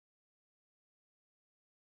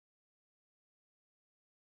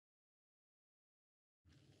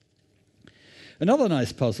Another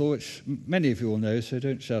nice puzzle, which many of you will know, so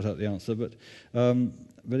don't shout out the answer, but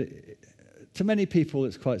to many people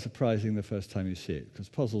it's quite surprising the first time you see it, because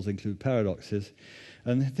puzzles include paradoxes.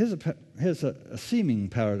 And here's a seeming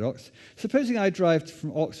paradox. Supposing I drive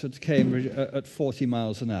from Oxford to Cambridge at 40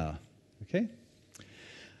 miles an hour. Okay?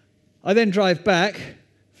 I then drive back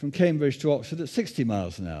from Cambridge to Oxford at 60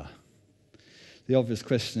 miles an hour. The obvious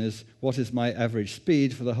question is, what is my average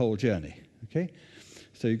speed for the whole journey? Okay?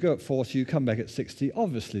 So you go at 40, you come back at 60.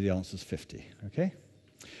 Obviously, the answer is 50. Okay?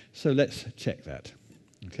 So let's check that.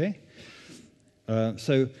 Okay? I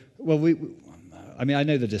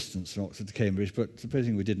know the distance from Oxford to Cambridge, but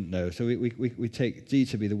supposing we didn't know, so we take d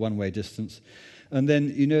to be the one-way distance, and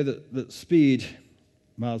then you know that speed,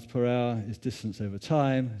 miles per hour, is distance over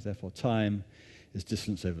time, therefore time is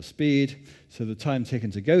distance over speed. So the time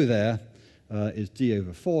taken to go there is d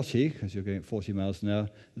over 40, because you're going at 40 miles an hour.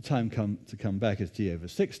 The time to come back is d over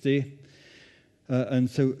 60. And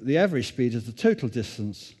so the average speed is the total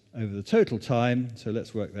distance over the total time, so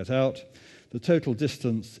let's work that out. The total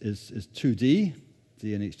distance is 2d,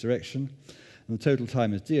 d in each direction, and the total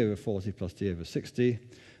time is d over 40 plus d over 60,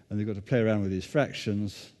 and you've got to play around with these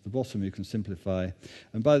fractions. The bottom you can simplify,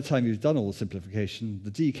 and by the time you've done all the simplification,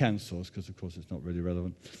 the d cancels, because of course it's not really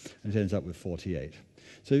relevant, and it ends up with 48.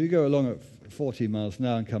 So if you go along at 40 miles an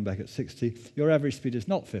hour and come back at 60, your average speed is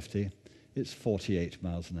not 50, it's 48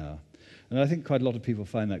 miles an hour. And I think quite a lot of people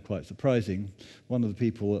find that quite surprising. One of the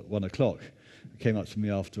people at 1 o'clock came up to me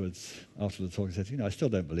afterwards, after the talk, and said, I still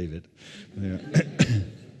don't believe it.